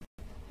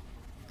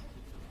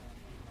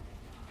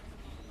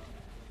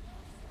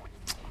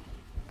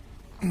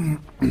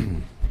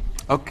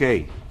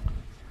Okay.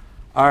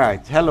 All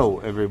right. Hello,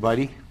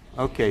 everybody.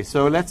 Okay,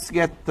 so let's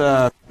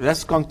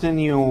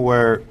continue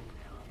where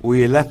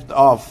we left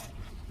off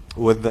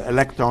with the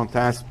electron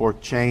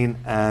transport chain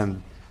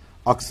and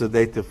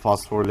oxidative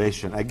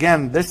phosphorylation.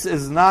 Again, this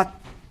is not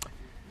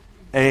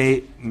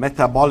a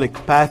metabolic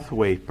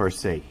pathway per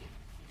se.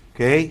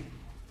 Okay?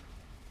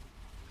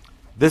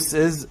 This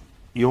is,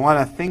 you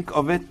want to think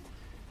of it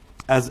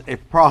as a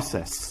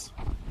process.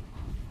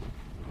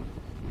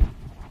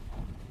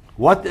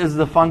 What is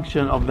the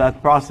function of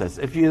that process?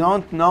 If you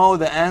don't know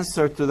the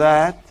answer to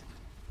that,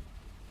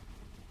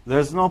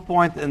 there's no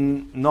point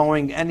in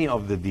knowing any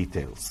of the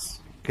details.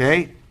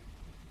 Okay?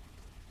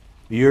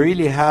 You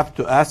really have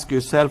to ask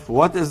yourself,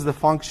 what is the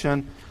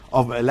function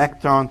of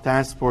electron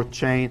transport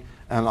chain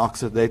and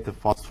oxidative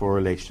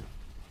phosphorylation?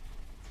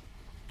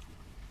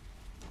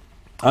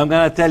 I'm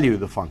going to tell you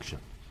the function,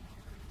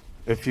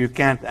 if you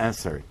can't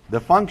answer it.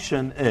 The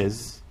function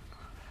is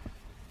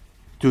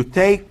to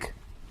take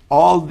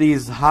all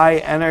these high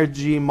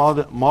energy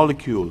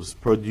molecules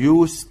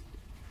produced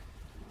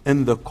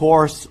in the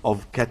course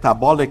of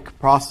catabolic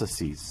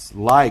processes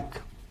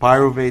like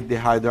pyruvate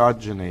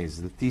dehydrogenase,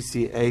 the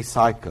TCA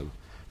cycle,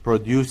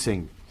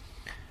 producing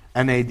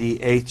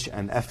NADH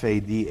and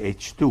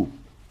FADH2.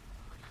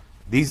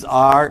 These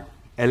are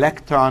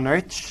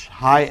electron-rich,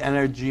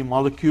 high-energy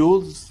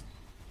molecules.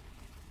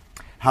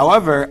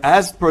 However,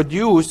 as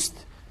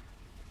produced,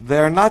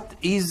 they're not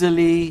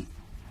easily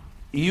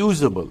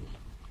usable.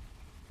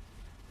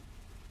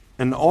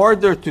 In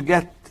order to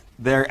get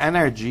their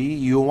energy,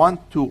 you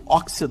want to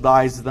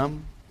oxidize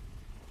them,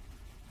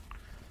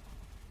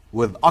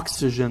 with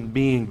oxygen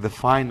being the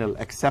final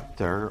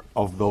acceptor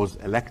of those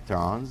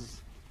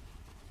electrons.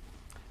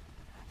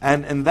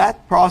 And in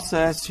that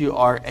process, you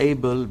are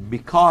able,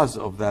 because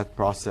of that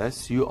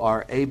process, you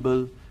are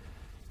able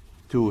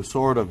to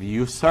sort of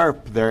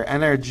usurp their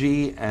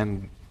energy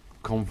and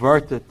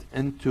convert it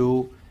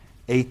into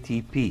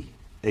ATP,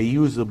 a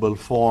usable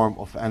form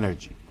of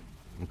energy.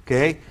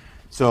 Okay?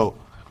 So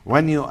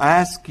when you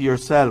ask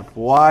yourself,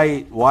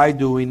 why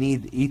do we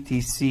need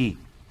ETC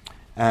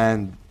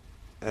and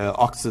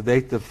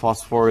oxidative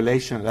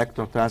phosphorylation,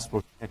 electron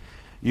transport,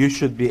 you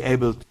should be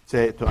able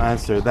to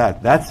answer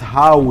that. That's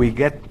how we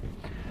get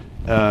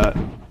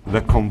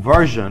the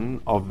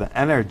conversion of the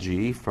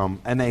energy from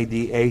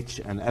NADH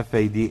and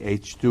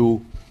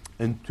FADH2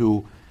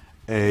 into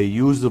a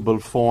usable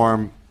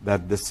form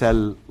that the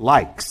cell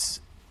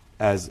likes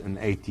as an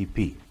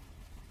ATP.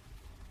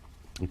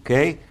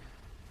 Okay?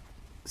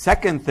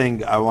 Second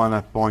thing I want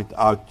to point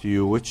out to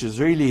you, which is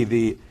really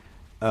the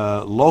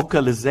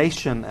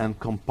localization and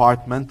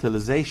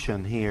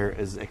compartmentalization here,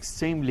 is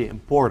extremely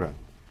important.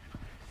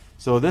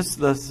 So this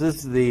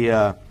is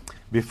the,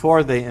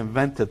 before they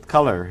invented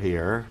color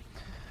here,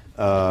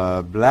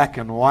 black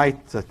and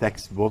white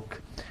textbook.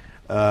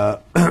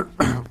 But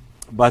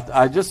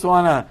I just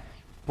want to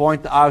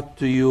point out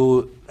to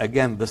you,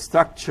 again, the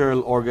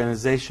structural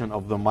organization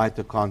of the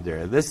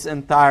mitochondria. This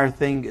entire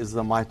thing is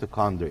the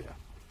mitochondria,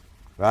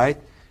 right?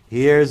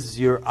 Here's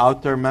your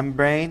outer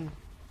membrane.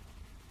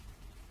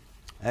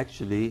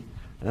 Actually,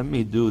 let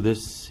me do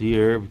this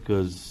here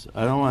because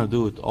I don't want to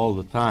do it all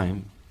the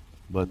time,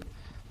 but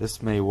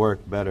this may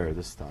work better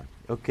this time.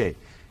 Okay,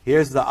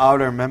 here's the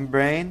outer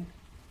membrane,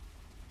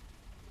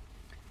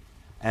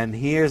 and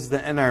here's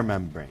the inner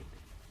membrane.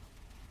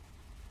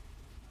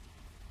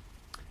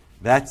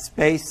 That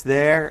space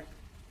there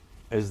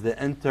is the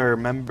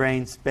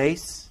intermembrane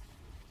space,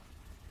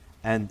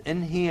 and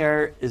in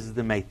here is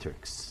the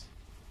matrix.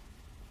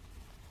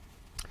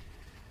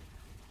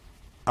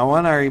 I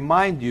want to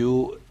remind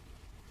you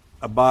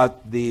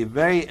about the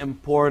very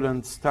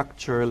important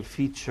structural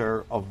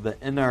feature of the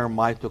inner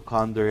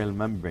mitochondrial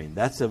membrane.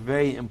 That's a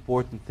very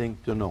important thing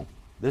to know.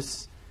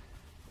 This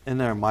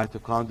inner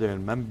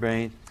mitochondrial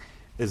membrane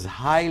is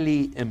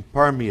highly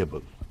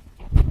impermeable.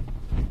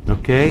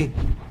 Okay?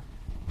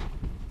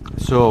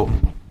 So,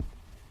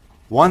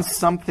 once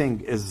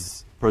something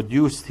is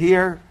produced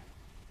here,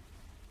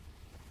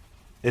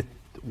 it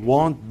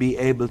won't be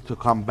able to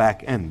come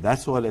back in.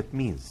 That's what it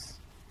means.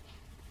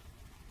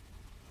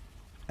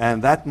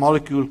 And that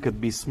molecule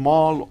could be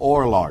small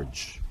or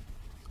large.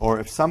 Or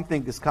if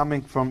something is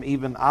coming from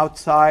even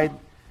outside,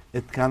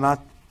 it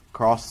cannot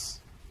cross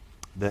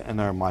the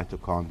inner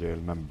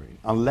mitochondrial membrane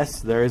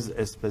unless there is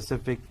a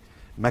specific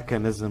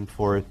mechanism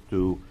for it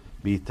to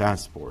be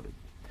transported.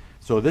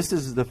 So this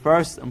is the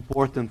first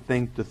important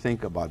thing to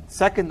think about. The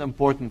second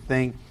important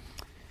thing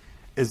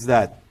is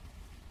that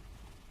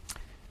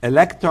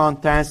electron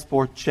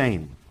transport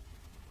chain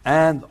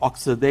and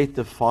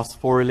oxidative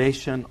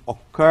phosphorylation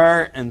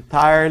occur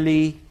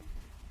entirely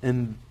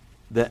in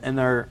the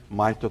inner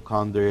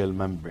mitochondrial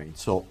membrane.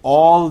 So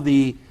all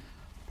the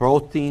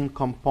protein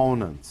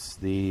components,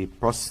 the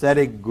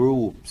prosthetic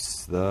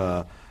groups,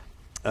 the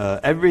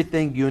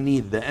everything you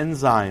need, the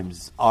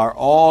enzymes, are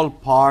all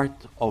part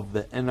of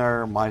the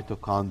inner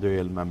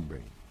mitochondrial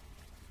membrane.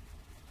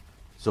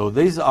 So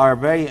these are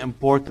very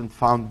important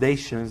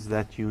foundations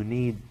that you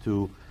need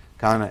to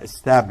kind of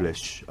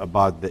establish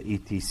about the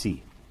ETC.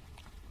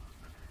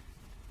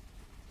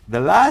 The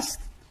last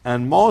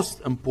and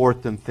most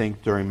important thing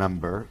to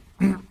remember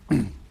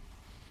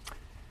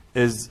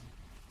is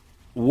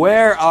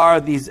where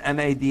are these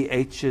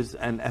NADHs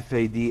and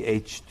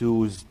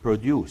FADH2s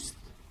produced?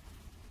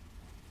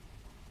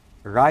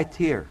 Right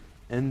here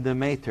in the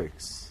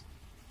matrix.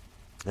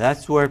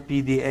 That's where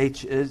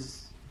PDH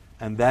is,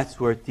 and that's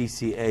where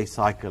TCA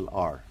cycle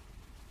are,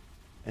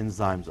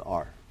 enzymes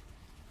are.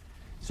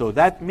 So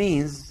that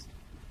means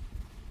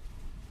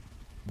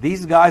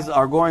these guys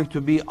are going to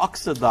be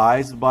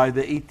oxidized by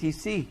the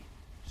ETC.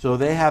 So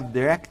they have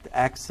direct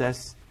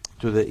access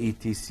to the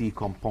ETC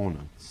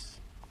components.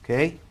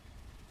 Okay?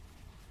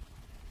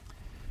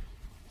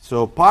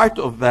 So part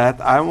of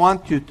that, I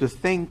want you to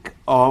think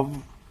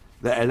of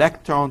the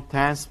electron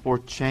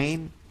transport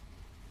chain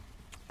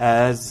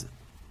as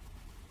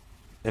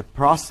a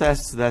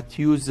process that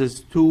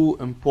uses two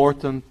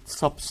important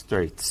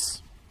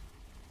substrates.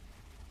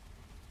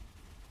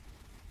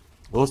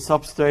 Those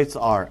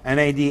substrates are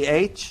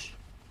NADH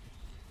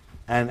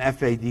and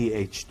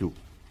FADH2.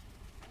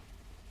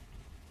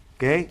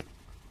 Okay?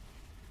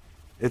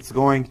 It's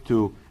going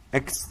to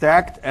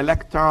extract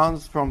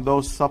electrons from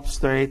those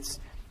substrates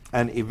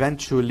and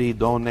eventually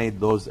donate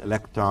those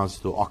electrons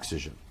to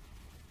oxygen.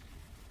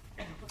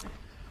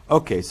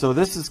 Okay, so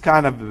this is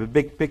kind of a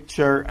big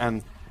picture,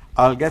 and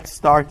I'll get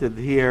started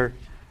here.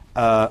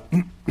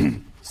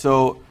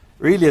 So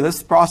really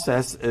this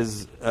process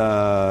is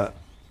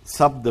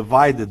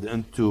subdivided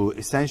into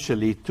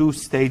essentially two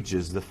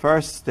stages. The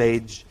first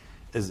stage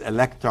is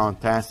electron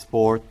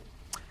transport,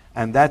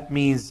 and that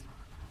means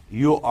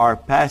you are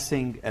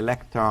passing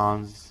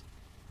electrons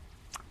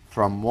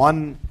from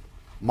one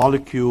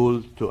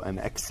molecule to an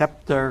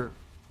acceptor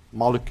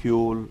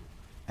molecule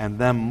and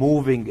then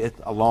moving it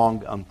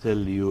along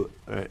until you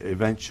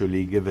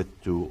eventually give it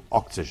to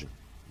oxygen.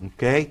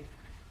 Okay?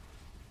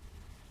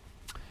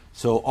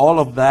 So all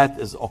of that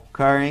is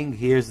occurring.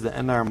 Here's the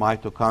inner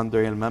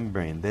mitochondrial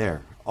membrane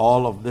there.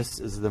 All of this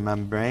is the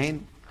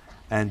membrane,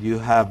 and you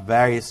have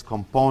various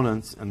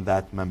components in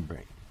that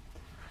membrane.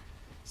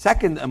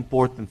 Second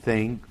important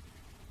thing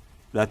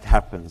that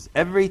happens,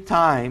 every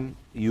time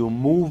you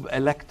move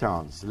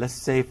electrons, let's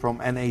say from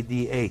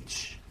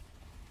NADH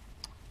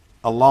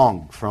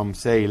along from,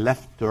 say,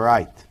 left to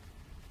right,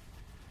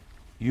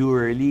 you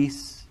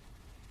release,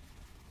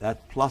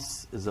 that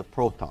plus is a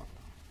proton.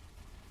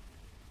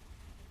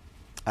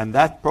 And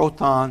that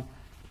proton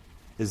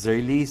is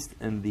released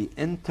in the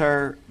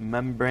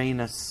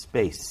intermembranous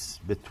space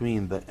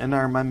between the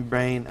inner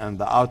membrane and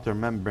the outer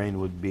membrane.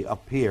 Would be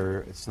up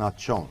here, it's not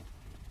shown.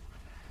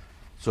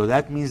 So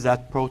that means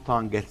that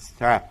proton gets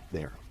trapped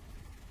there,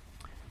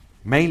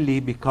 mainly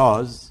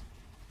because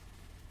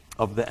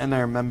of the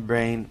inner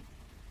membrane,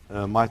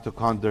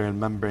 mitochondrial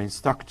membrane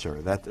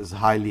structure that is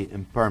highly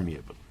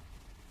impermeable.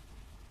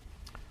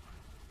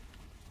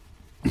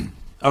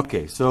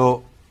 Okay,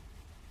 so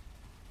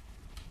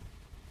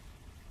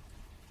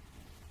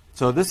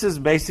this is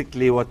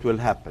basically what will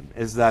happen,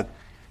 is that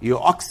you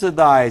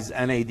oxidize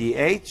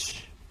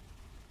NADH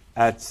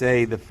at,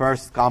 say, the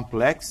first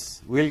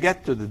complex. We'll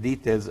get to the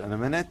details in a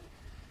minute.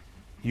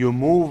 You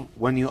move,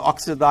 when you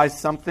oxidize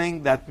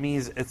something, that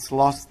means it's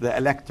lost the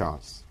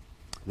electrons.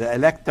 The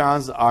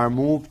electrons are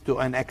moved to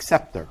an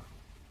acceptor.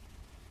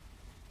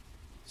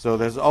 So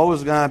there's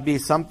always going to be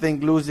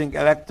something losing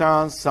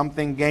electrons,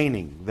 something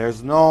gaining.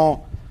 There's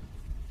no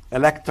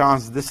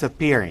electrons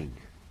disappearing.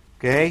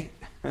 Okay?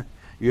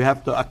 You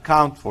have to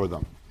account for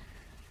them.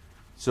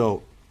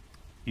 So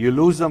you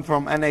lose them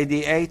from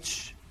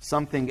NADH,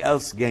 something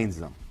else gains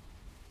them.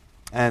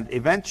 And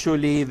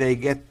eventually they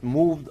get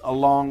moved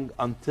along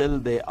until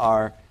they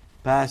are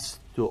passed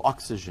to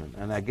oxygen.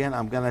 And again,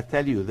 I'm going to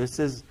tell you, this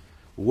is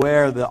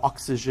where the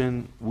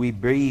oxygen we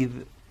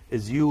breathe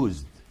is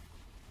used.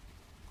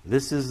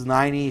 This is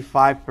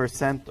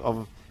 95%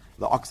 of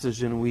the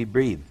oxygen we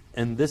breathe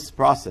in this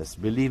process,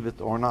 believe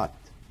it or not.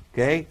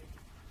 Okay?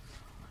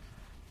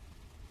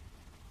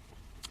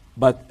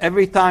 But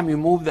every time you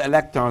move the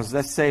electrons,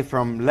 let's say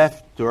from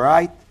left to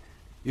right,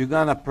 you're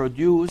going to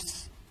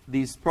produce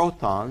these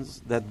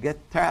protons that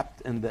get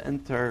trapped in the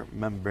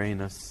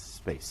intermembranous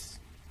space.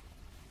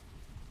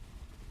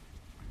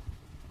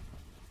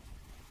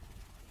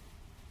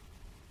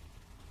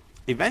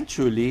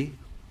 Eventually,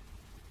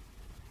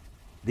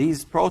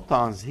 these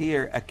protons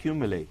here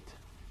accumulate,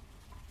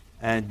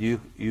 and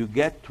you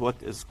get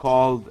what is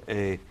called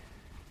an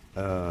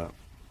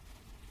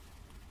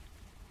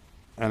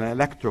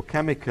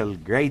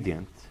electrochemical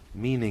gradient,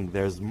 meaning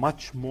there's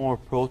much more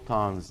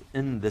protons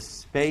in this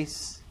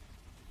space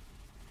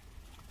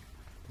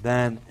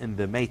than in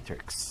the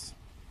matrix.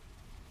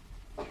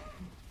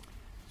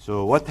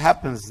 So what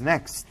happens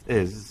next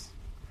is,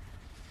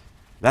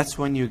 that's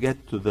when you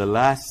get to the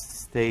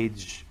last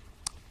stage,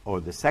 or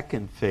the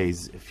second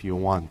phase, if you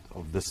want,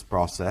 of this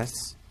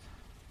process,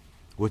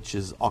 which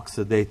is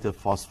oxidative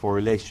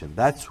phosphorylation.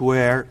 That's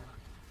where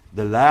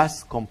the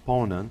last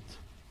component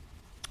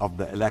of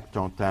the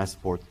electron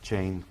transport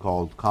chain,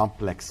 called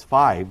complex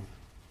 5,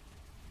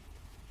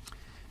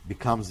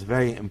 becomes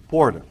very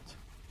important.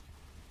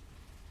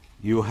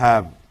 You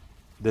have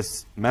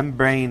this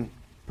membrane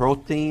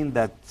protein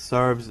that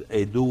serves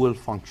a dual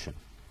function.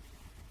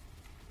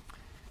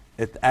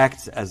 It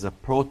acts as a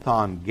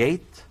proton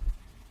gate,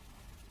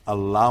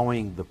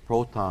 allowing the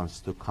protons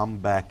to come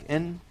back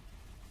in.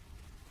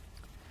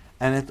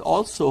 And it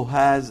also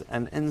has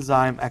an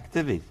enzyme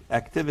activity,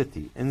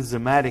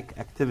 enzymatic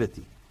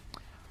activity.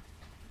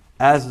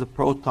 As the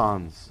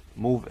protons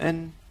move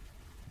in,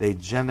 they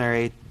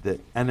generate the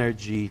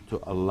energy to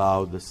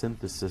allow the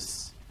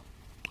synthesis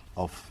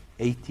of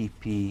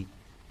ATP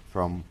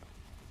from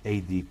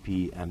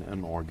ADP and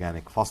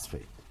inorganic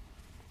phosphate.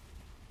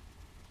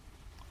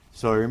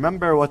 So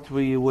remember what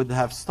we would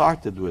have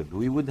started with.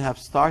 We would have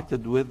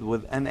started with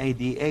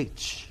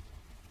NADH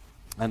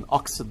and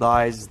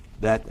oxidized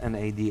that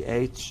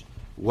NADH,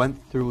 went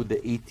through the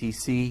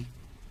ETC,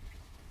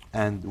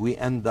 and we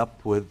end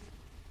up with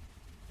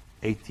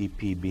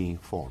ATP being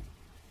formed.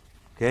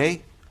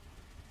 Okay?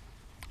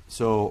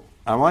 So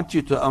I want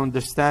you to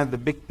understand the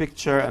big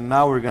picture, and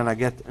now we're going to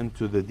get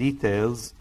into the details